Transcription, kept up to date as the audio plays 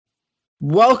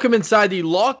Welcome inside the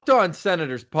Locked On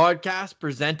Senators podcast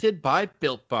presented by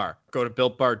Built Bar. Go to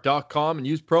BuiltBar.com and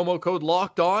use promo code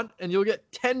Locked On and you'll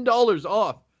get $10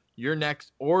 off your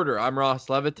next order. I'm Ross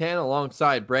Levitan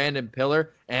alongside Brandon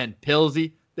Pillar and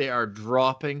Pilsy. They are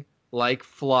dropping like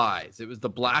flies. It was the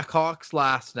Blackhawks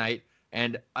last night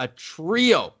and a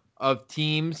trio of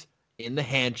teams in the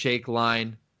handshake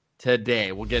line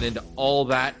today. We'll get into all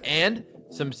that and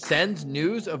some Sens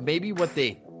news of maybe what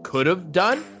they could have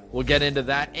done. We'll get into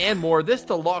that and more. This is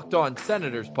the Locked On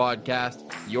Senators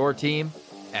podcast, your team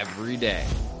every day.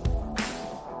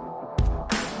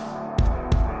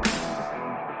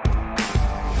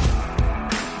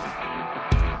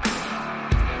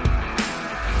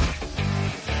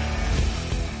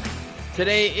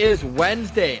 Today is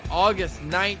Wednesday, August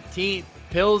 19th.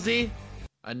 Pilsy,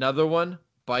 another one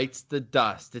bites the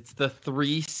dust. It's the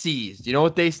 3 C's. Do you know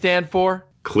what they stand for?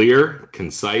 Clear,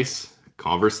 concise,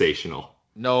 conversational.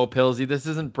 No, Pilsy, this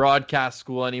isn't broadcast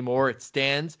school anymore. It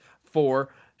stands for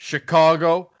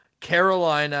Chicago,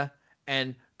 Carolina,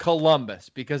 and Columbus.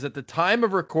 Because at the time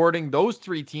of recording, those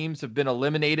 3 teams have been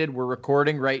eliminated. We're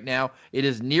recording right now. It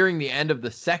is nearing the end of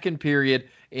the second period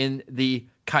in the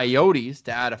Coyotes,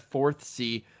 to add a 4th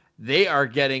C. They are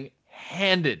getting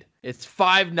handed. It's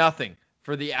 5-0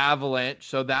 for the Avalanche.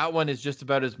 So that one is just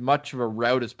about as much of a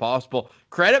rout as possible.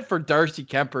 Credit for Darcy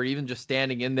Kuemper, even just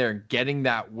standing in there and getting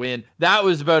that win. That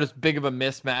was about as big of a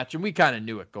mismatch, and we kind of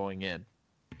knew it going in.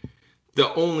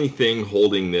 The only thing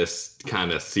holding this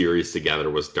kind of series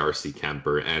together was Darcy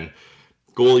Kuemper. And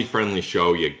goalie-friendly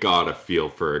show, you gotta feel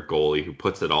for a goalie who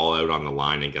puts it all out on the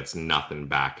line and gets nothing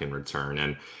back in return.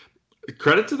 And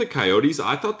credit to the Coyotes.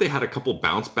 I thought they had a couple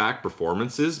bounce-back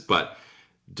performances, but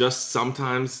just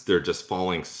sometimes they're just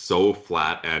falling so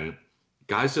flat and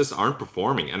guys just aren't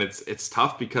performing. And it's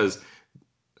tough because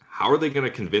how are they going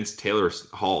to convince Taylor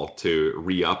Hall to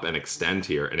re-up and extend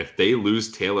here? And if they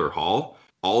lose Taylor Hall,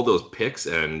 all those picks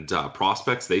and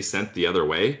prospects they sent the other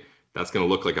way, that's going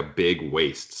to look like a big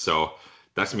waste. So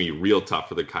that's going to be real tough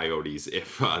for the Coyotes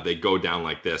if they go down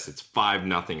like this. It's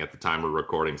 5-0 at the time of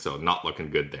recording, so not looking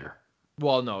good there.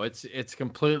 Well, no, it's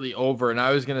completely over. And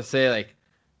I was going to say, like,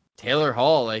 Taylor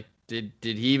Hall, did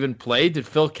he even play? Did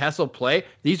Phil Kessel play?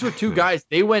 These were 2 guys.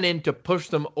 They went in to push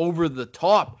them over the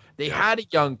top. They had a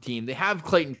young team. They have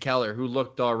Clayton Keller, who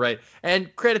looked all right.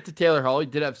 And credit to Taylor Hall. He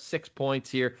did have 6 points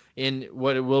here in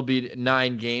what it will be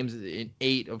 9 games, in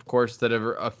 8, of course, that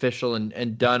are official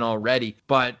and done already.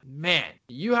 But, man,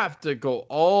 you have to go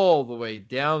all the way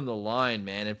down the line,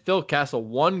 man. And Phil Kessel,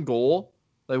 1 goal.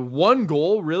 Like, 1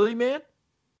 goal? Really, man?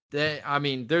 I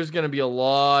mean, there's going to be a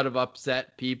lot of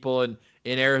upset people in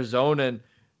Arizona. And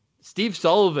Steve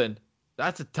Sullivan,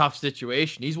 that's a tough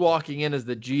situation. He's walking in as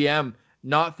the GM,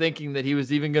 not thinking that he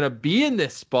was even going to be in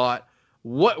this spot.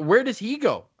 Where does he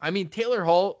go? I mean, Taylor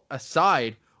Hall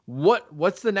aside,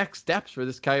 what's the next steps for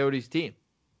this Coyotes team?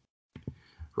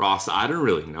 Ross, I don't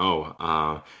really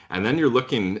know. And then you're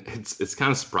looking, it's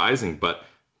kind of surprising, but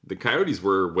the Coyotes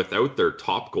were without their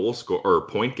top goal scorer or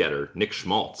point getter, Nick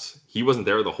Schmaltz. He wasn't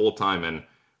there the whole time. And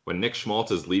when Nick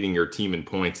Schmaltz is leading your team in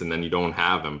points and then you don't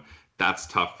have him, that's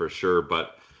tough for sure.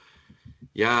 But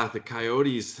yeah, the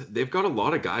Coyotes, they've got a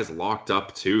lot of guys locked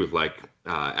up too, like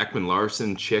Ekman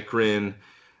Larson, Chychrun.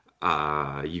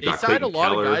 You got Clayton a lot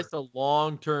Keller. of guys to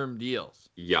long-term deals.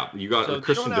 Yeah, you got So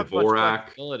Christian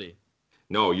Dvorak.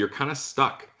 No, you're kind of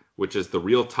stuck, which is the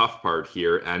real tough part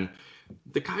here. And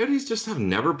the Coyotes just have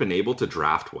never been able to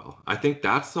draft well. I think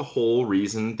that's the whole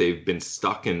reason they've been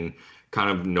stuck in kind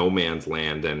of no man's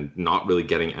land and not really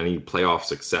getting any playoff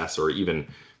success or even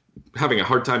having a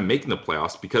hard time making the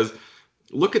playoffs, because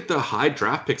look at the high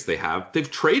draft picks they have.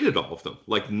 They've traded all of them.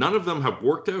 Like, none of them have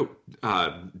worked out.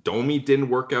 Domi didn't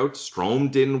work out. Strome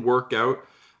didn't work out.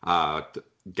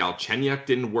 Galchenyuk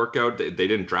didn't work out. They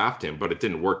didn't draft him, but it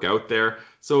didn't work out there.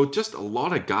 So just a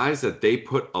lot of guys that they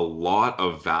put a lot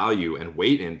of value and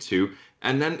weight into,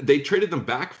 and then they traded them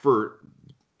back for,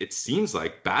 it seems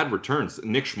like, bad returns.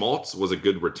 Nick Schmaltz was a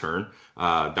good return.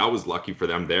 That was lucky for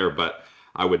them there, but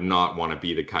I would not want to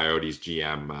be the Coyotes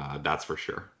GM, that's for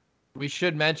sure. We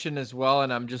should mention as well,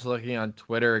 and I'm just looking on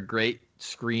Twitter, a great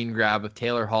screen grab of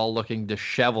Taylor Hall looking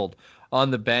disheveled on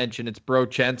the bench, and it's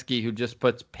Brochensky who just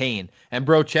puts pain. And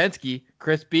Brochensky,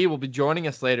 Chris B, will be joining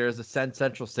us later as a Sens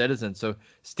Central citizen, so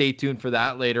stay tuned for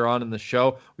that later on in the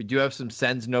show. We do have some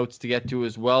Sens notes to get to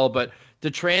as well, but the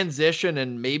transition,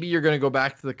 and maybe you're going to go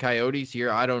back to the Coyotes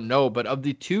here, I don't know, but of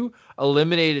the two of the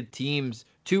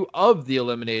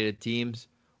eliminated teams,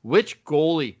 which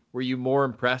goalie were you more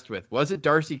impressed with? Was it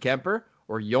Darcy Kuemper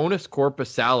or Joonas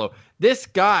Korpisalo? This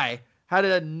guy had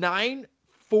a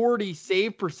 940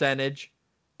 save percentage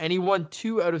and he won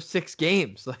 2 out of 6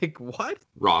 games. Like, what?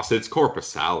 Ross, it's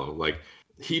Korpisalo. Like,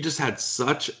 he just had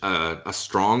such a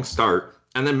strong start.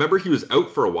 And then remember, he was out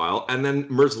for a while. And then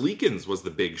Merzlikins was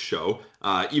the big show.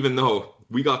 Even though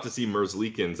we got to see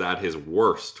Merzlikins at his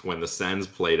worst when the Sens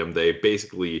played him, they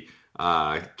basically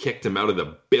kicked him out of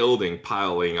the building,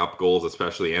 piling up goals,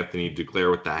 especially Anthony Duclair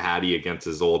with the Hattie against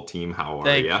his old team. How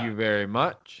are you? Thank you very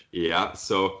much. Yeah,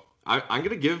 so I'm going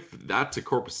to give that to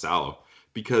Korpisalo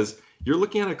because you're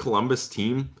looking at a Columbus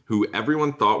team who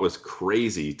everyone thought was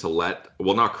crazy to let,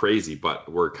 well, not crazy,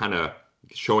 but were kind of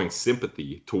showing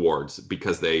sympathy towards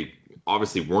because they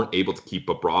obviously weren't able to keep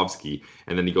Bobrovsky.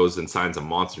 And then he goes and signs a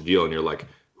monster deal. And you're like,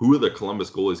 who are the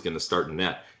Columbus goalies going to start in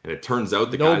net? And it turns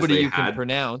out the guys they had. Can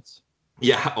pronounce.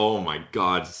 Yeah. Oh my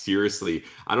God. Seriously.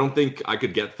 I don't think I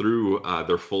could get through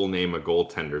their full name of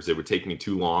goaltenders. It would take me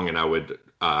too long and I would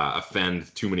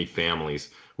offend too many families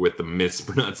with the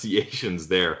mispronunciations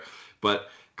there. But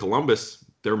Columbus,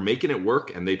 they're making it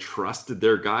work and they trusted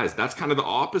their guys. That's kind of the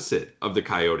opposite of the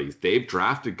Coyotes. They've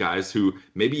drafted guys who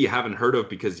maybe you haven't heard of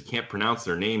because you can't pronounce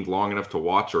their names long enough to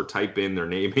watch or type in their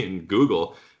name in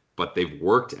Google, but they've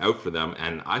worked out for them.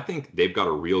 And I think they've got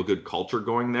a real good culture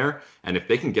going there. And if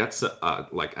they can get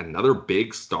like another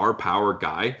big star power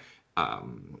guy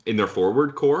in their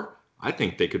forward core, I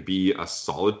think they could be a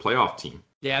solid playoff team.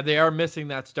 Yeah, they are missing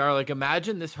that star. Like,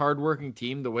 imagine this hardworking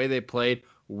team, the way they played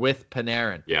with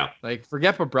Panarin. Yeah. Like,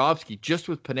 forget Bobrovsky, just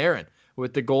with Panarin,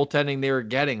 with the goaltending they were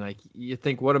getting. Like, you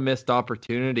think, what a missed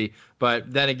opportunity.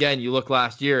 But then again, you look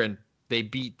last year and they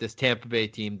beat this Tampa Bay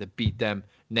team that beat them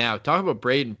now. Talk about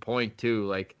Braden Point, too.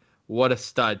 Like, what a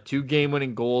stud. 2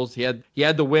 game-winning goals. He had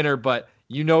the winner, but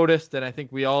you noticed, and I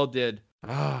think we all did,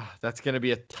 that's going to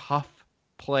be a tough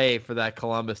play for that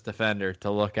Columbus defender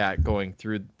to look at going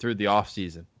through the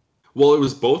offseason. Well, it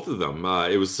was both of them.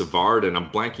 It was Savard, and I'm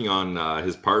blanking on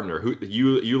his partner. Who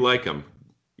you like him?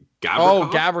 Gavrikov? Oh,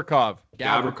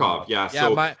 Gavrikov. Yeah.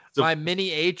 Yeah, my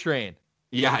mini A train.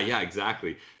 Yeah,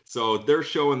 exactly. So they're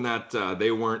showing that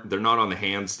they're not on the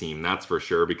hands team, that's for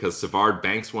sure, because Savard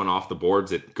banks one off the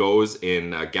boards. It goes in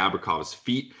Gavrikov's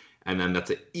feet. And then that's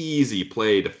an easy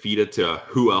play to feed it to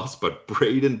who else but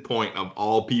Braden Point, of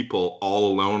all people,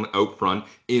 all alone out front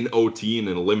in OT in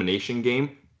an elimination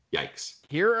game. Yikes.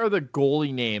 Here are the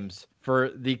goalie names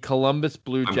for the Columbus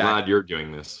Blue Jackets. I'm glad you're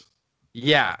doing this.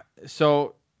 Yeah.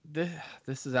 So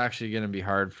this is actually going to be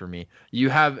hard for me. You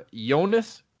have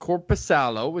Joonas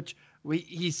Korpisalo, which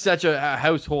he's such a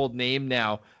household name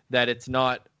now that it's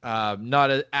not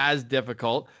as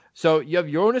difficult. So you have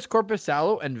Joonas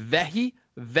Korpisalo and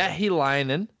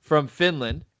Vehviläinen from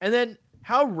Finland. And then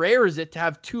how rare is it to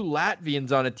have 2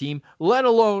 Latvians on a team, let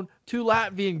alone 2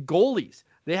 Latvian goalies?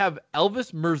 They have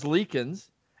Elvis Merzlikins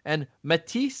and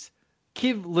Matīs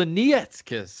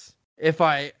Kivlenieks. If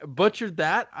I butchered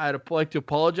that, I'd like to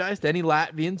apologize to any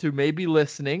Latvians who may be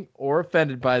listening or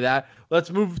offended by that.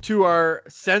 Let's move to our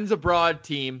Sens Abroad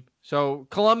team. So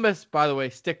Columbus, by the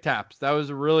way, stick taps. That was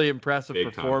a really impressive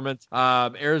performance.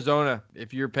 Arizona,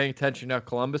 if you're paying attention to how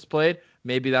Columbus played,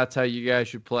 maybe that's how you guys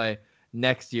should play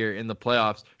next year in the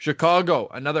playoffs. Chicago,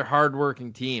 another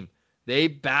hardworking team. They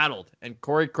battled, and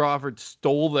Corey Crawford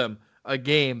stole them a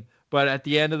game. But at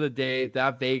the end of the day,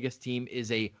 that Vegas team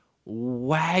is a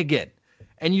wagon.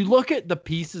 And you look at the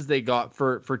pieces they got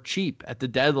for cheap at the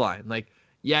deadline. Like,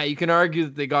 yeah, you can argue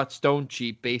that they got Stone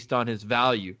cheap based on his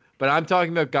value. But I'm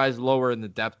talking about guys lower in the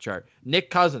depth chart. Nick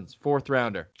Cousins, 4th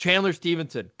rounder. Chandler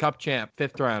Stevenson, Cup champ,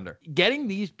 5th rounder. Getting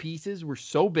these pieces were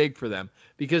so big for them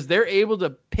because they're able to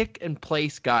pick and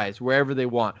place guys wherever they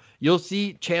want. You'll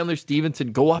see Chandler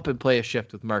Stevenson go up and play a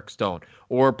shift with Mark Stone,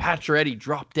 or Pacioretty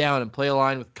drop down and play a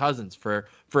line with Cousins for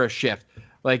a shift.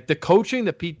 Like, the coaching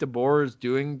that Pete DeBoer is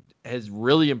doing has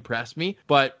really impressed me,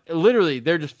 but literally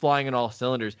they're just flying on all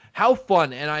cylinders. How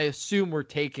fun, and I assume we're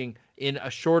taking in a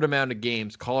short amount of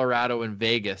games, Colorado and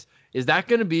Vegas. Is that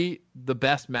going to be the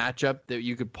best matchup that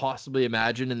you could possibly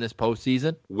imagine in this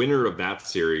postseason? Winner of that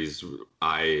series,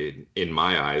 in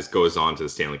my eyes, goes on to the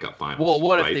Stanley Cup Finals. Well,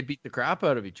 what if they beat the crap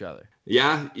out of each other?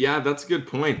 Yeah, that's a good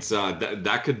point.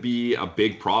 That could be a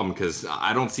big problem because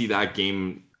I don't see that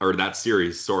game or that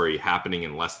series, happening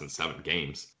in less than 7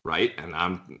 games, right?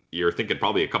 And you're thinking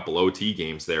probably a couple OT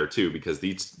games there too, because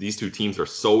these 2 teams are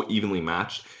so evenly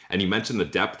matched. And you mentioned the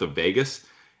depth of Vegas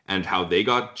and how they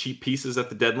got cheap pieces at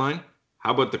the deadline.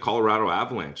 How about the Colorado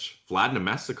Avalanche? Vlad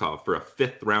Namestnikov for a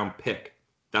 5th round pick.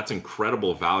 That's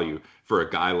incredible value for a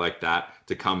guy like that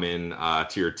to come in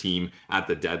to your team at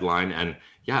the deadline. And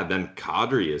yeah, then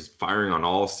Kadri is firing on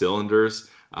all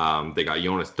cylinders. They got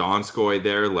Jonas Donskoy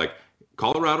there. Like,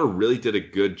 Colorado really did a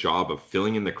good job of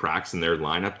filling in the cracks in their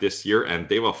lineup this year, and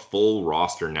they have a full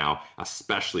roster now,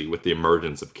 especially with the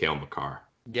emergence of Cale Makar.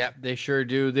 Yep, they sure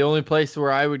do. The only place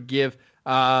where I would give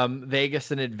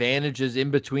Vegas an advantage is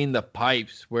in between the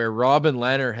pipes, where Robin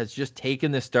Lehner has just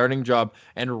taken the starting job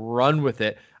and run with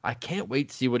it. I can't wait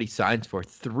to see what he signs for.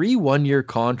 3 one-year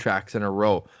contracts in a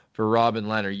row for Robin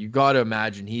Lehner. You got to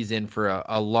imagine he's in for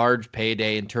a large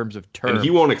payday in terms of terms. And he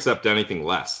won't accept anything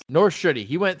less. Nor should he.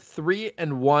 He went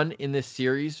 3-1 in this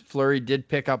series. Fleury did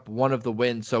pick up one of the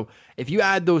wins. So if you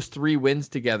add those 3 wins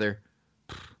together,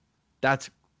 that's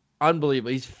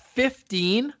unbelievable. He's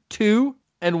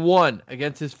 15-2-1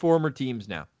 against his former teams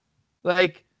now.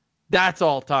 Like, that's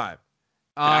all time.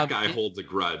 That guy holds a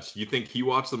grudge. You think he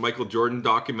watched the Michael Jordan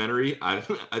documentary? I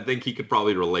think he could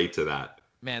probably relate to that.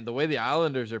 Man, the way the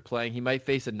Islanders are playing, he might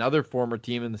face another former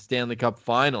team in the Stanley Cup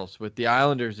Finals. With the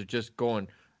Islanders are just going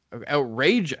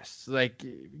outrageous. Like,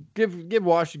 give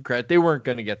Washington credit. They weren't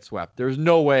going to get swept. There's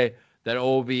no way that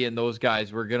Ovi and those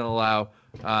guys were going to allow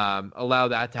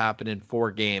that to happen in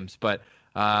 4 games. But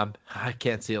I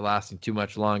can't see it lasting too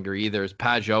much longer either, as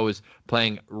Pajot is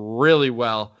playing really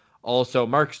well. Also,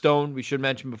 Mark Stone, we should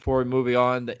mention before we move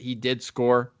on that he did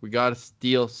score. We got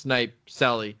to snipe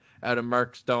Selly out of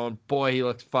Mark Stone. Boy, he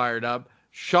looks fired up.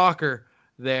 Shocker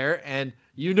there. And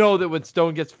you know that when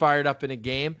Stone gets fired up in a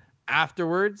game,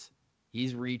 afterwards,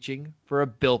 he's reaching for a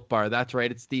Built Bar. That's right.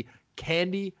 It's the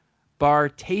candy bar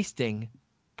tasting,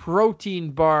 protein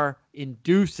bar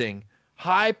inducing,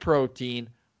 high protein,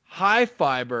 high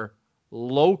fiber,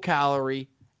 low calorie,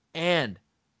 and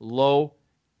low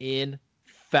in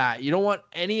fat. You don't want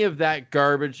any of that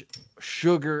garbage,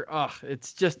 sugar. Ugh,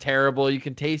 it's just terrible. You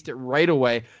can taste it right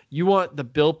away. You want the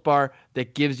Built Bar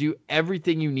that gives you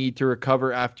everything you need to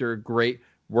recover after a great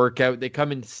workout. They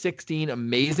come in 16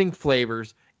 amazing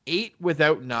flavors, 8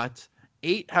 without nuts,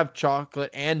 8 have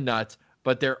chocolate and nuts,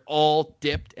 but they're all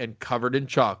dipped and covered in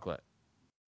chocolate.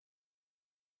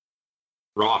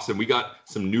 Ross, and we got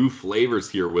some new flavors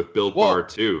here with Built Bar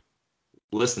too.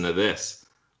 Listen to this.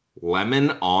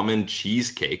 Lemon almond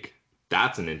cheesecake.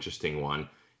 That's an interesting one.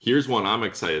 Here's one I'm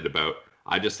excited about.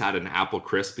 I just had an apple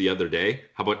crisp the other day.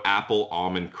 How about apple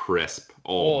almond crisp?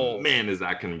 Oh man, is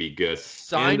that going to be good.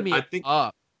 Sign me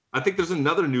up. I think there's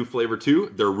another new flavor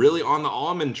too. They're really on the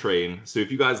almond train. So if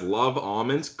you guys love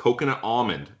almonds, coconut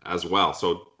almond as well.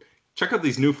 So check out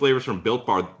these new flavors from Built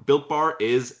Bar. Built Bar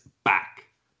is back.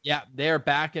 Yeah, they're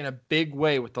back in a big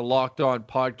way with the Locked On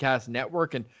Podcast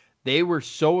Network, and they were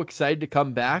so excited to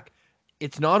come back.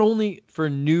 It's not only for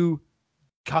new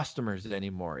customers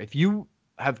anymore. If you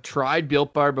have tried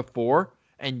Built Bar before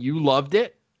and you loved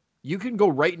it, you can go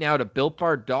right now to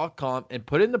BuiltBar.com and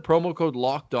put in the promo code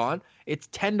Locked On. It's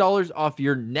 $10 off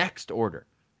your next order.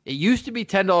 It used to be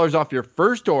 $10 off your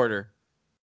first order,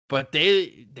 but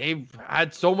they've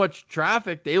had so much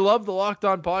traffic. They love the Locked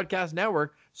On Podcast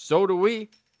Network. So do we.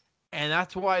 And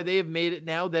that's why they've made it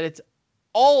now that it's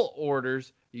all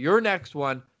orders. Your next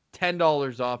one,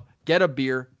 $10 off. Get a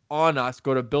beer on us.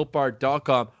 Go to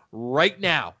BuiltBar.com right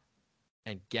now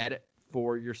and get it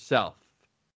for yourself.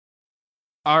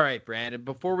 All right, Brandon,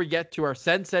 before we get to our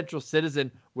Send Central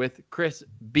Citizen with Chris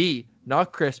B,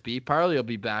 not Crispy. Parley will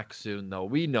be back soon, though.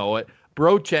 We know it.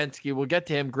 Brochensky, we'll get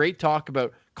to him. Great talk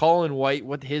about Colin White,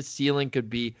 what his ceiling could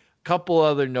be. Couple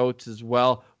other notes as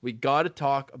well. We got to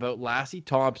talk about Lassie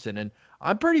Thompson, and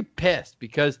I'm pretty pissed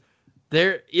because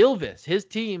they're Ilves, his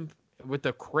team with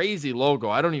the crazy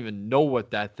logo. I don't even know what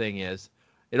that thing is.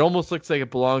 It almost looks like it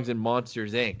belongs in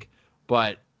Monsters Inc.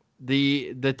 But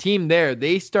the team there,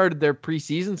 they started their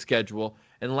preseason schedule,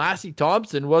 and Lassie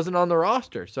Thompson wasn't on the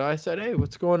roster. So I said, hey,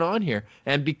 what's going on here?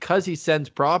 And because he sends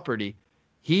property,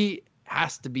 he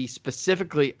has to be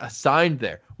specifically assigned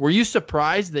there. Were you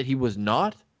surprised that he was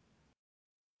not?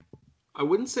 I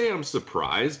wouldn't say I'm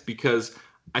surprised because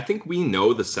I think we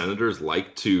know the Senators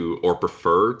like to or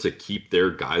prefer to keep their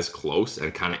guys close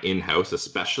and kind of in-house,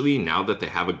 especially now that they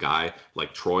have a guy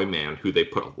like Troy Mann, who they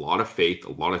put a lot of faith,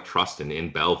 a lot of trust in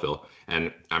Belleville.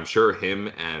 And I'm sure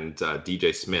him and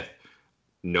DJ Smith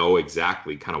know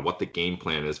exactly kind of what the game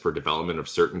plan is for development of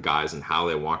certain guys and how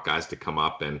they want guys to come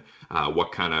up and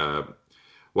what kind of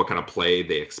play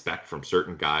they expect from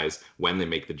certain guys when they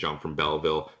make the jump from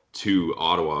Belleville to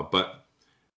Ottawa. But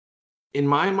in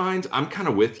my mind, I'm kind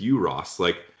of with you, Ross.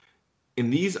 Like, in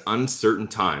these uncertain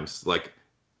times, like,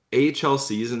 AHL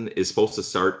season is supposed to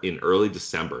start in early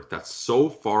December. That's so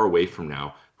far away from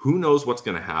now. Who knows what's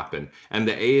going to happen? And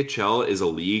the AHL is a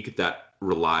league that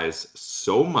relies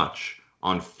so much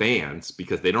on fans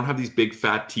because they don't have these big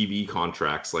fat TV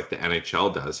contracts like the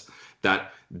NHL does,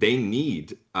 that they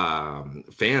need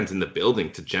fans in the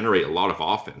building to generate a lot of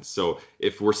offense. So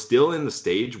if we're still in the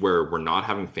stage where we're not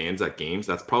having fans at games,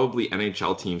 that's probably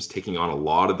NHL teams taking on a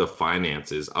lot of the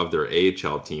finances of their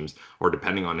AHL teams, or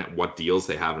depending on what deals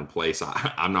they have in place.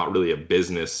 I'm not really a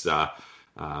business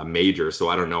major, so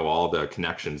I don't know all the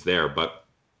connections there. But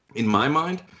in my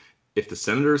mind, if the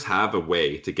Senators have a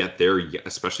way to get their,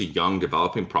 especially young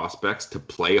developing prospects, to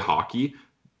play hockey,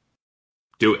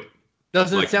 do it.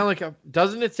 Doesn't it sound like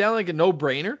a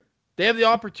no-brainer? They have the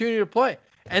opportunity to play.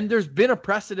 And there's been a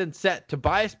precedent set.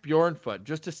 Tobias Bjornfot,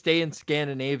 just to stay in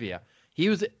Scandinavia, he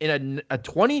was in a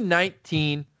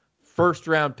 2019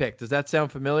 first-round pick. Does that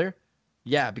sound familiar?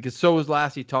 Yeah, because so was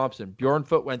Lassie Thompson.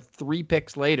 Bjornfot went 3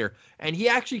 picks later, and he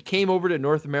actually came over to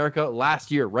North America last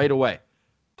year right away.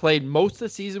 Played most of the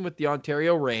season with the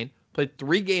Ontario Reign, played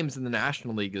 3 games in the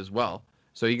National League as well,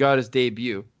 so he got his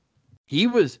debut. He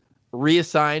was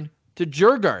reassigned to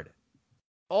Djurgården,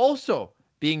 also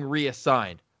being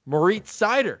reassigned. Moritz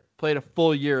Seider played a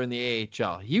full year in the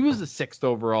AHL. He was the 6th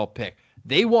overall pick.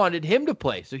 They wanted him to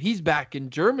play, so he's back in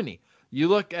Germany. You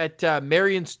look at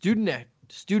Marian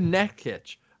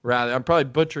Studenkic, rather. I'm probably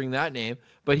butchering that name,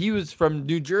 but he was from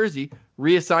New Jersey,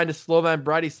 reassigned to Slovan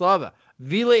Bratislava.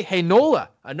 Ville Heinola,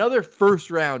 another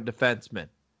first-round defenseman.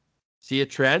 See a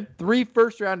trend? 3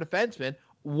 first-round defensemen.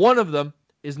 One of them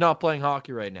is not playing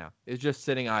hockey right now. Is just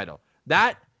sitting idle.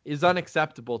 That is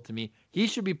unacceptable to me. He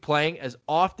should be playing as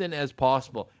often as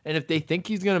possible. And if they think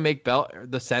he's going to make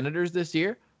the Senators this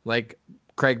year, like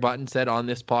Craig Button said on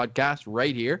this podcast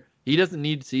right here, he doesn't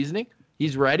need seasoning.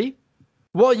 He's ready.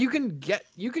 Well, you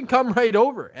can come right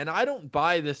over. And I don't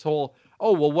buy this whole,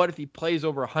 oh, well, what if he plays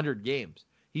over 100 games?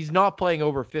 He's not playing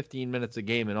over 15 minutes a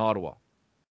game in Ottawa.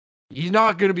 He's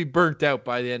not going to be burnt out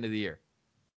by the end of the year.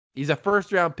 He's a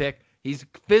first-round pick. He's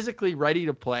physically ready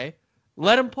to play.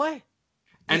 Let him play.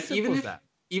 And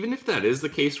even if that is the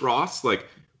case, Ross, like,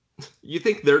 you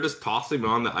think they're just tossing him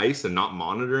on the ice and not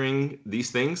monitoring these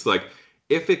things? Like,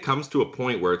 if it comes to a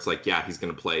point where it's like, yeah, he's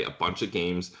going to play a bunch of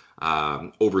games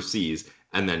overseas,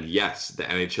 and then, yes, the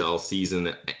NHL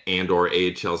season and or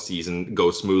AHL season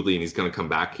goes smoothly and he's going to come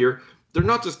back here, they're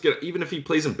not just going to, even if he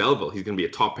plays in Belleville, he's going to be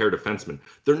a top pair defenseman.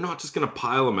 They're not just going to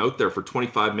pile him out there for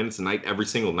 25 minutes a night every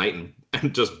single night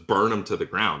and just burn him to the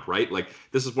ground, right? Like,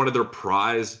 this is one of their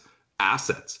prize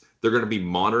assets. They're going to be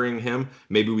monitoring him.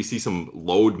 Maybe we see some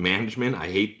load management. I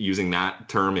hate using that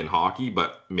term in hockey,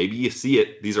 but maybe you see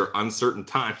it. These are uncertain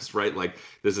times, right? Like,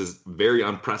 this is very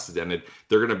unprecedented.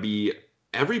 They're going to be,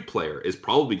 every player is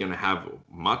probably going to have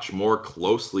much more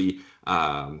closely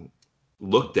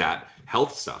looked at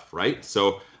health stuff, right?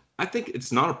 So I think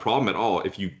it's not a problem at all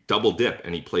if you double dip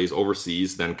and he plays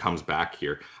overseas, then comes back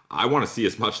here. I want to see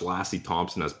as much Lassie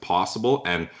Thompson as possible,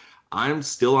 and I'm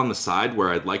still on the side where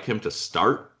I'd like him to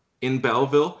start in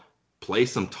Belleville, play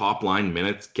some top line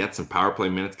minutes, get some power play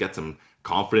minutes, get some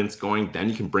confidence going. Then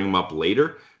you can bring him up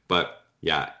later. But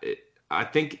yeah, I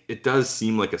think it does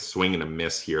seem like a swing and a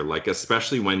miss here, like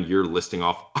especially when you're listing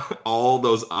off all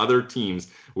those other teams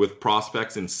with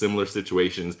prospects in similar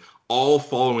situations, all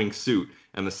following suit,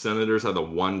 and the Senators are the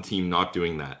one team not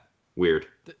doing that. Weird.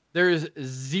 There is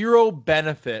zero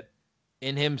benefit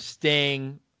in him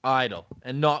staying idle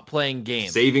and not playing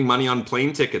games. Saving money on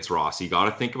plane tickets, Ross. You got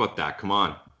to think about that. Come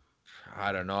on.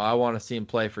 I don't know. I want to see him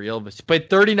play for Ilves. He played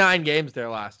 39 games there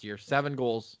last year, 7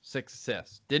 goals, 6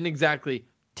 assists. Didn't exactly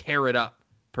tear it up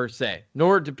per se,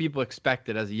 nor do people expect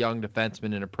it as a young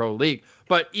defenseman in a pro league.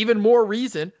 But even more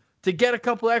reason to get a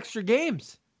couple extra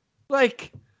games.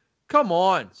 Like, come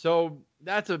on. So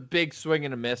that's a big swing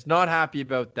and a miss. Not happy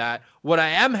about that. What I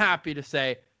am happy to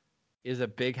say is a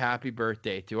big happy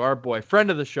birthday to our boy,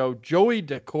 friend of the show, Joey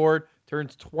Daccord,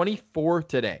 turns 24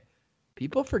 today.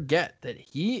 People forget that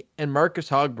he and Marcus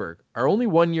Hogberg are only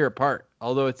 1 year apart,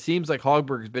 although it seems like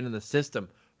Hogberg has been in the system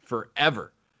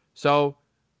forever. So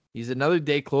he's another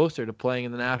day closer to playing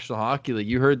in the National Hockey League.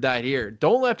 You heard that here.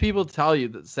 Don't let people tell you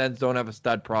that the Sens don't have a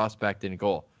stud prospect in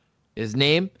goal. His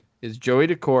name is Joey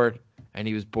Daccord, and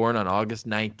he was born on August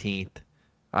 19th.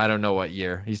 I don't know what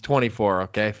year. He's 24,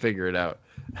 okay? Figure it out.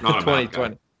 Not a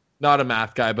 2020. Not a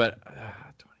math guy, but 24,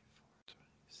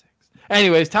 26.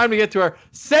 Anyways, time to get to our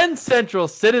Sens Central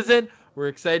Citizen. We're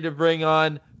excited to bring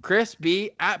on Chris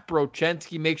B. at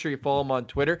Brochensky. Make sure you follow him on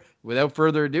Twitter. Without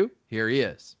further ado, here he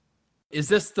is. Is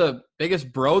this the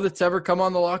biggest bro that's ever come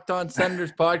on the Locked On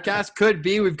Senators podcast? Could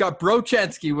be. We've got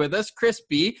Brochensky with us. Chris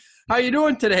B. How you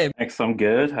doing today? Thanks, I'm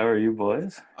good. How are you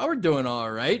boys? Oh, we're doing all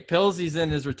right. Pilsy's in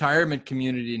his retirement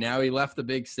community now. He left the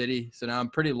big city, so now I'm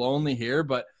pretty lonely here.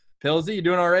 But Pilsy, you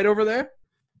doing all right over there?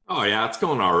 Oh yeah, it's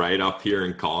going all right up here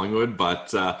in Collingwood,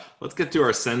 but let's get to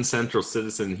our Send Central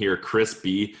citizen here, Chris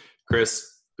B.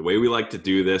 Chris, the way we like to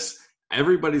do this,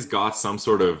 everybody's got some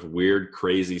sort of weird,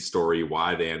 crazy story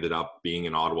why they ended up being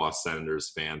an Ottawa Senators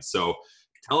fan. So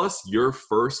tell us your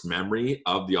first memory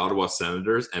of the Ottawa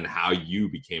Senators and how you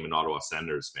became an Ottawa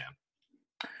Senators fan.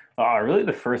 Really,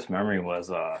 the first memory was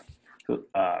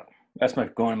that's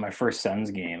going to my first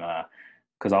Sens game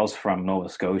because I was from Nova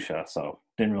Scotia, so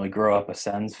didn't really grow up a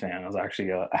Sens fan. I was actually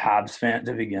a Habs fan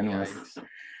to begin with.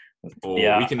 Oh,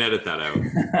 we can edit that out.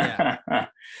 Yeah.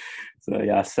 So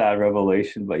yeah, sad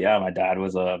revelation. But yeah, my dad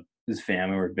was his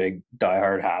family were big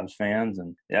diehard Habs fans,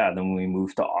 and yeah, then we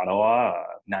moved to Ottawa,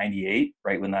 '98,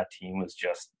 right when that team was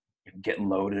just getting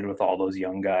loaded with all those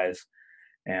young guys,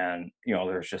 and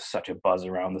there's just such a buzz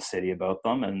around the city about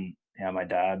them. And yeah, my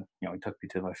dad, he took me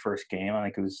to my first game. I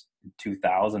think it was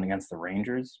 2000 against the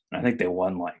Rangers, and I think they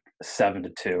won like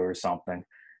 7-2 or something.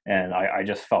 And I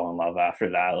just fell in love after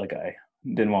that. Like I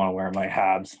didn't want to wear my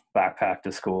Habs backpack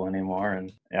to school anymore.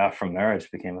 And yeah, from there I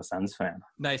just became a Sens fan.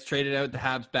 Nice. Traded out the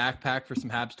Habs backpack for some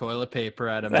Habs toilet paper,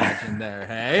 I'd imagine there.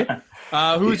 Hey,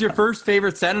 who's your first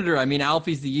favorite Senator? I mean,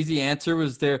 Alfie's the easy answer.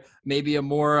 Was there maybe a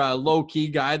more low-key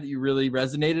guy that you really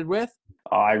resonated with?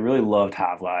 I really loved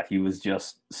Havlat. He was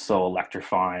just so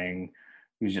electrifying.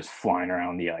 He was just flying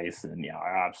around the ice. And yeah,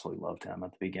 I absolutely loved him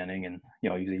at the beginning. And, he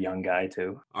was a young guy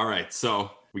too. All right.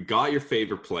 So we got your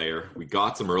favorite player. We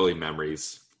got some early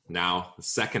memories. Now, the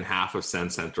second half of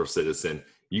Send Central Citizen,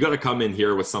 you got to come in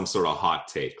here with some sort of hot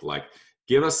take. Like,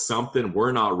 give us something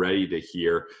we're not ready to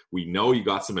hear. We know you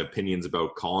got some opinions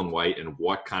about Colin White and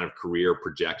what kind of career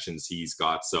projections he's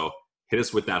got. So hit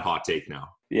us with that hot take now.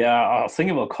 Yeah, I was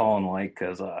thinking about Colin White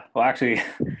because, actually,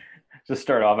 just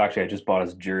start off, actually, I just bought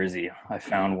his jersey. I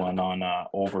found one on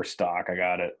Overstock. I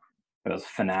got it. It was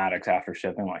Fanatics after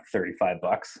shipping, like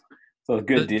 $35. So a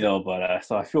good deal, but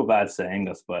so I feel bad saying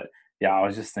this, but yeah, I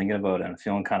was just thinking about it and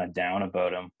feeling kind of down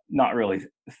about him. Not really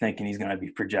thinking he's going to be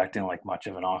projecting like much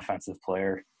of an offensive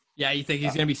player. Yeah, you think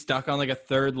he's going to be stuck on like a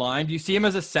third line? Do you see him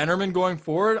as a centerman going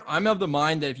forward? I'm of the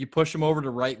mind that if you push him over to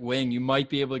right wing, you might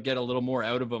be able to get a little more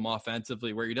out of him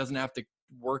offensively, where he doesn't have to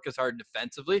work as hard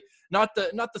defensively. Not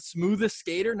the smoothest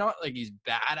skater, not like he's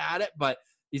bad at it, but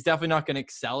he's definitely not going to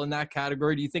excel in that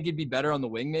category. Do you think he'd be better on the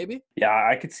wing maybe? Yeah,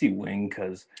 I could see wing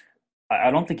because I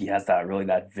don't think he has that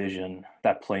vision,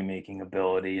 that playmaking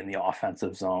ability in the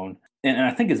offensive zone. And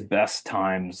I think his best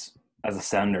times as a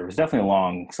center was definitely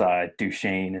alongside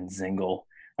Duchesne and Zingle.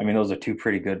 I mean, those are two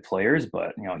pretty good players,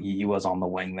 but he was on the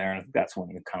wing there, and that's when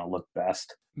he kind of looked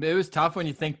best. It was tough when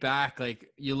you think back. Like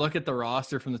you look at the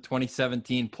roster from the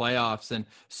 2017 playoffs, and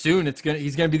soon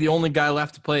he's gonna be the only guy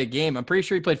left to play a game. I'm pretty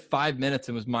sure he played 5 minutes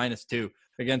and was -2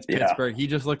 against Pittsburgh. He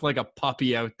just looked like a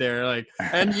puppy out there. Like,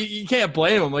 and you can't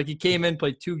blame him. Like he came in,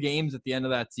 played 2 games at the end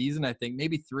of that season, I think,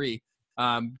 maybe 3,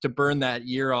 to burn that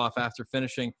year off after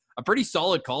finishing a pretty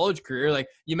solid college career. Like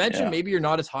you mentioned, maybe you're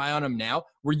not as high on him now.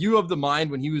 Were you of the mind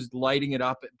when he was lighting it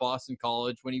up at Boston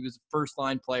College, when he was a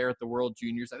first-line player at the World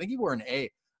Juniors? I think he wore an A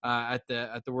at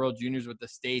the World Juniors with the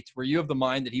States. Were you of the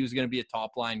mind that he was going to be a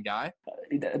top-line guy?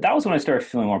 That was when I started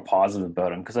feeling more positive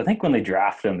about him, because I think when they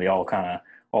drafted him, they all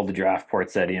the draft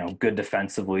reports said, good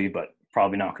defensively, but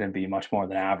probably not going to be much more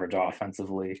than average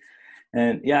offensively.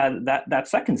 And yeah, that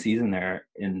second season there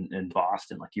in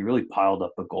Boston, like he really piled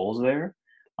up the goals there.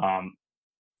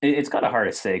 It's kind of hard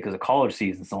to say because a college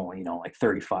season's only, like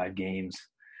 35 games,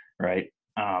 right?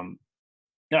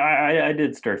 I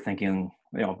did start thinking,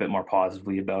 a bit more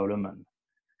positively about him.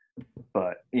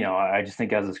 But I just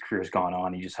think as his career's gone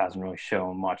on, he just hasn't really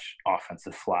shown much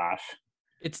offensive flash.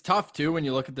 It's tough, too, when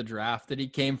you look at the draft that he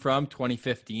came from,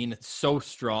 2015. It's so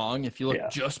strong. If you look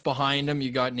just behind him,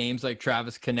 you got names like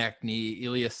Travis Konechny,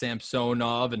 Ilya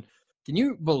Samsonov. And can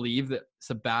you believe that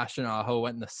Sebastian Aho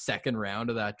went in the second round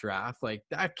of that draft? Like,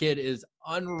 that kid is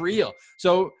unreal.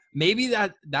 So maybe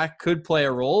that could play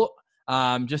a role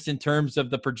just in terms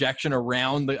of the projection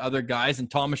around the other guys.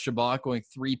 And Thomas Chabot going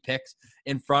 3 picks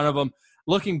in front of him.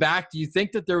 Looking back, do you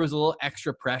think that there was a little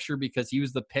extra pressure because he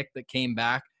was the pick that came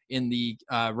back in the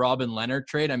Robin Leonard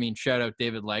trade? I mean, shout out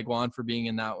David Legwand for being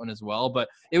in that one as well. But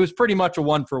it was pretty much a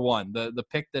 1-for-1, the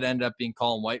pick that ended up being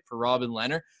Colin White for Robin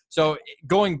Leonard. So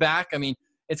going back, I mean,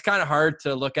 it's kind of hard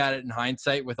to look at it in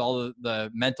hindsight with all the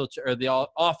mental or the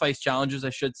off-ice challenges, I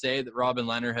should say, that Robin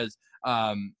Leonard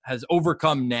has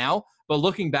overcome now. But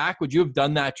looking back, would you have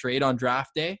done that trade on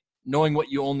draft day, knowing what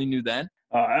you only knew then?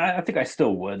 I think I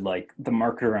still would. Like, the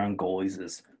market around goalies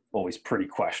is always pretty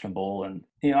questionable. And,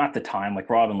 at the time, like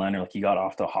Robin Leonard, like he got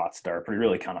off to a hot start, but he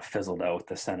really kind of fizzled out with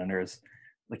the Senators.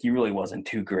 Like he really wasn't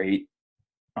too great.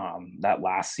 that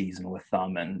last season with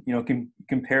them, and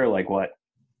compare like what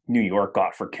New York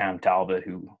got for Cam Talbot,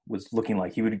 who was looking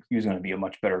like he was going to be a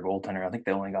much better goaltender. I think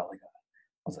they only got like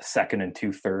a second and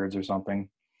 2/3 or something.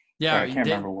 Yeah, I can't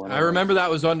remember what. I remember that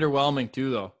was underwhelming too,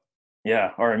 though.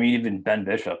 Yeah, or I mean, even Ben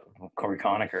Bishop, Corey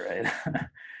Conacher, right?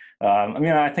 I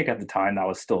mean, I think at the time that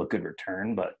was still a good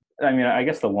return, but I mean, I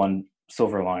guess the one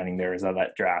silver lining there is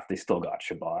that draft they still got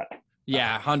Chabot.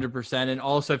 Yeah, 100%. And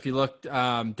also, if you look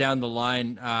down the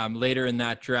line later in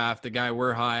that draft, the guy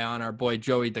we're high on, our boy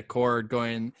Joey Decord,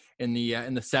 going in the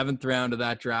 7th round of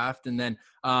that draft. And then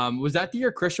was that the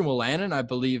year Christian Wolanin, I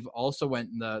believe, also went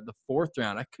in the 4th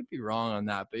round? I could be wrong on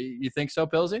that, but you think so,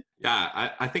 Pilsy? Yeah,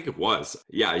 I think it was.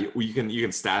 Yeah, you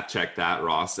can stat check that,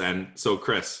 Ross. And so,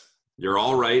 Chris, you're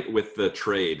all right with the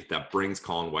trade that brings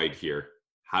Colin White here.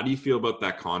 How do you feel about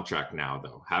that contract now,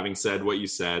 though? Having said what you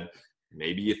said,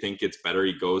 maybe you think it's better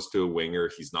he goes to a winger.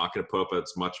 He's not going to put up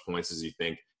as much points as you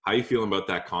think. How are you feeling about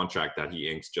that contract that he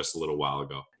inked just a little while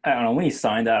ago? I don't know. When he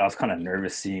signed that, I was kind of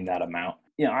nervous seeing that amount.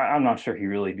 I'm not sure he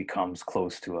really becomes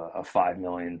close to a $5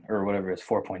 million or whatever it is,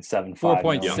 4.75.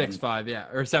 4.65, yeah,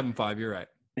 or 7.5. You're right.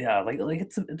 Yeah, like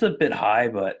it's a bit high,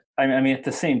 but I mean, at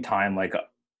the same time, like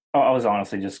I was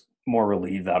honestly just more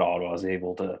relieved that Ottawa was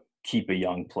able to keep a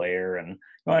young player, and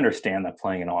I understand that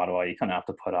playing in Ottawa, you kind of have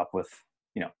to put up with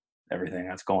everything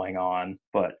that's going on.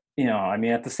 But, I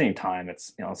mean, at the same time,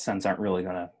 it's, Sens aren't really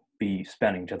going to be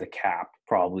spending to the cap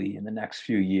probably in the next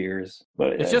few years.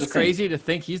 But it's just crazy to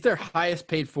think he's their highest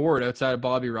paid forward outside of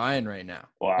Bobby Ryan right now.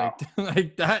 Wow.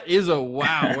 Like that is a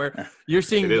wow, where you're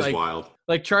seeing it is wild.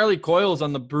 Like Charlie Coyle's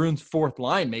on the Bruins 4th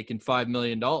line making $5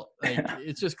 million. Like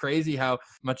it's just crazy how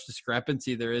much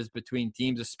discrepancy there is between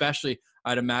teams, especially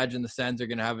I'd imagine the Sens are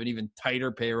going to have an even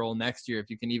tighter payroll next year, if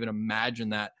you can even imagine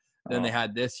that, than they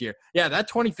had this year. Yeah, that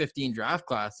 2015 draft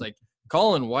class, like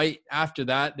Colin White, after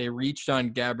that, they reached on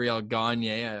Gabriel Gagne,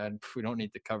 and we don't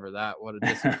need to cover that. What a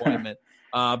disappointment.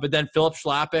 But then Philip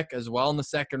Schlappick as well in the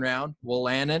 2nd round,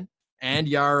 Wolanin, and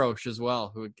Jarosz as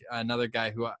well, who another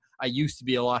guy who I used to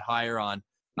be a lot higher on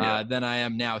than I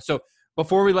am now. So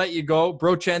before we let you go,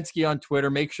 Brochensky on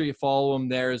Twitter, make sure you follow him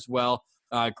there as well.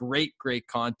 Great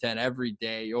content every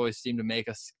day. You always seem to make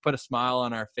us put a smile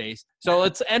on our face. So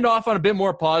let's end off on a bit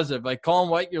more positive. Like Colin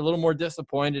White, you're a little more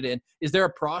disappointed in. Is there a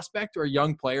prospect or a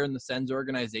young player in the Sens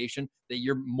organization that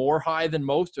you're more high than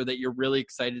most, or that you're really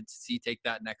excited to see take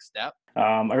that next step?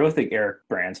 I really think Erik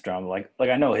Brannstrom. Like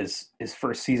I know his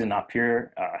first season up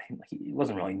here, he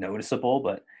wasn't really noticeable,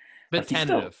 but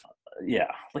tentative.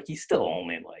 He's still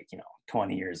only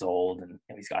 20 years old, and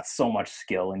he's got so much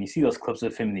skill. And you see those clips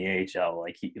of him in the AHL,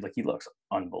 like he looks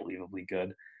unbelievably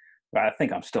good. But I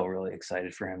think I'm still really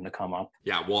excited for him to come up.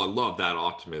 Yeah, well, I love that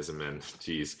optimism, and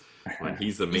geez, when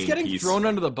he's the main piece. He's getting thrown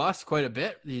under the bus quite a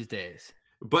bit these days.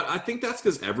 But I think that's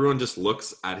because everyone just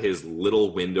looks at his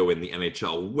little window in the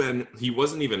NHL when he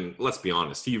wasn't even, let's be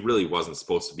honest, he really wasn't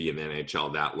supposed to be in the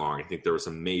NHL that long. I think there were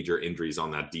some major injuries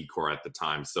on that decor at the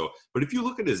time. So, but if you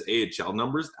look at his AHL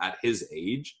numbers at his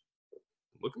age,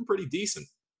 looking pretty decent.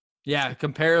 Yeah,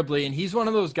 comparably. And he's one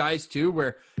of those guys too,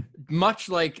 where much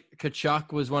like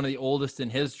Tkachuk was one of the oldest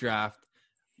in his draft,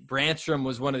 Brannstrom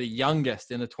was one of the youngest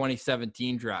in the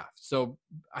 2017 draft. So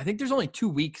I think there's only 2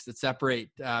 weeks that separate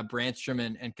Brannstrom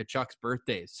and Tkachuk's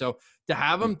birthdays. So to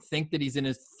have him think that he's in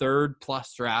his 3rd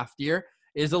plus draft year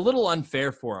is a little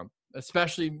unfair for him,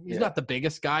 especially he's not the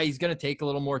biggest guy. He's going to take a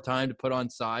little more time to put on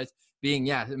size,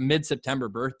 being, mid-September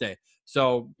birthday.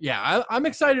 So, I'm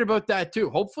excited about that too.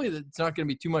 Hopefully it's not going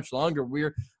to be too much longer.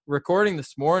 We're recording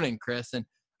this morning, Chris, and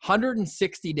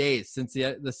 160 days since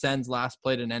the Sens last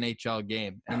played an NHL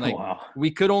game. And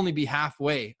we could only be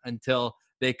halfway until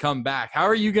they come back. How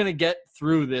are you going to get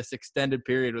through this extended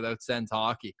period without Sens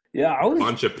hockey? Yeah,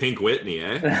 bunch of Pink Whitney,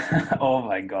 eh? Oh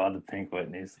my God, the Pink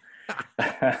Whitneys.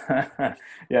 I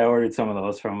ordered some of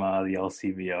those from the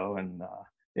LCBO, and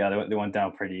they went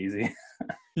down pretty easy.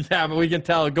 Yeah, but we can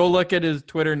tell. Go look at his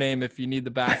Twitter name if you need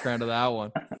the background of that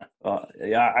one.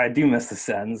 I do miss the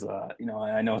Sens.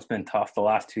 I know it's been tough the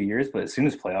last 2 years, but as soon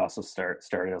as playoffs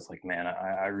started, I was like, man,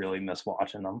 I really miss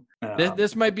watching them.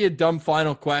 This might be a dumb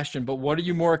final question, but what are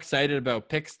you more excited about,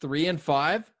 picks 3 and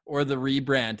 5 or the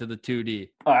rebrand to the 2D?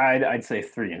 I'd say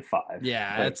 3 and 5.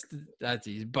 Yeah, that's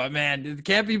easy. But man, it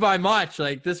can't be by much.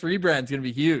 Like this rebrand's gonna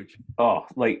be huge. Oh,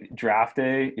 like draft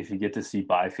day, if you get to see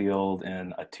Byfield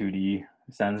in a 2D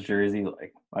Sens jersey,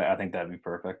 I think that'd be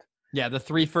perfect. Yeah, the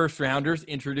 3 first-rounders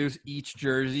introduce each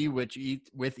jersey with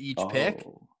each pick.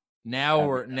 Now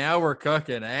we're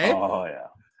cooking, eh? Oh yeah.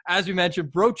 As we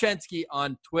mentioned, Brochensky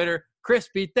on Twitter. Chris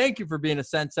B, thank you for being a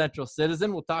Sens Central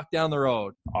citizen. We'll talk down the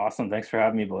road. Awesome. Thanks for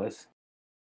having me, boys.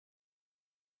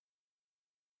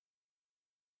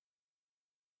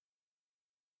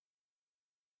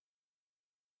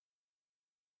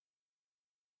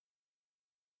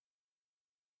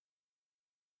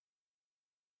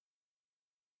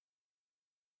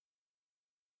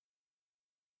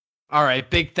 All right.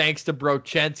 Big thanks to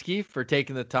Brochensky for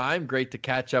taking the time. Great to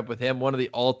catch up with him. One of the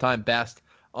all-time best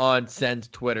on Sens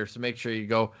Twitter. So make sure you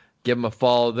go give him a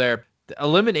follow there. The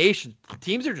elimination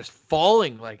teams are just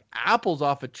falling like apples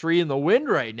off a tree in the wind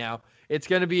right now. It's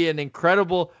going to be an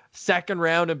incredible second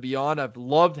round and beyond. I've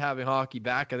loved having hockey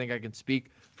back. I think I can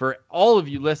speak for all of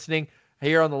you listening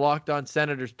here on the Locked On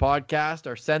Senators podcast.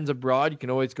 Our Sens Abroad, you can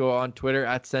always go on Twitter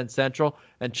at Sens Central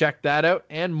and check that out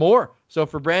and more. So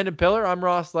for Brandon Pillar, I'm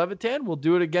Ross Levitan. We'll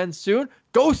do it again soon.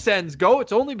 Go Sens, go.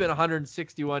 It's only been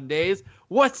 161 days.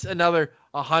 What's another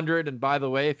 100? And by the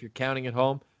way, if you're counting at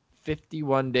home,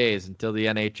 51 days until the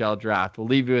NHL draft. We'll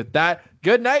leave you with that.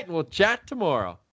 Good night, and we'll chat tomorrow.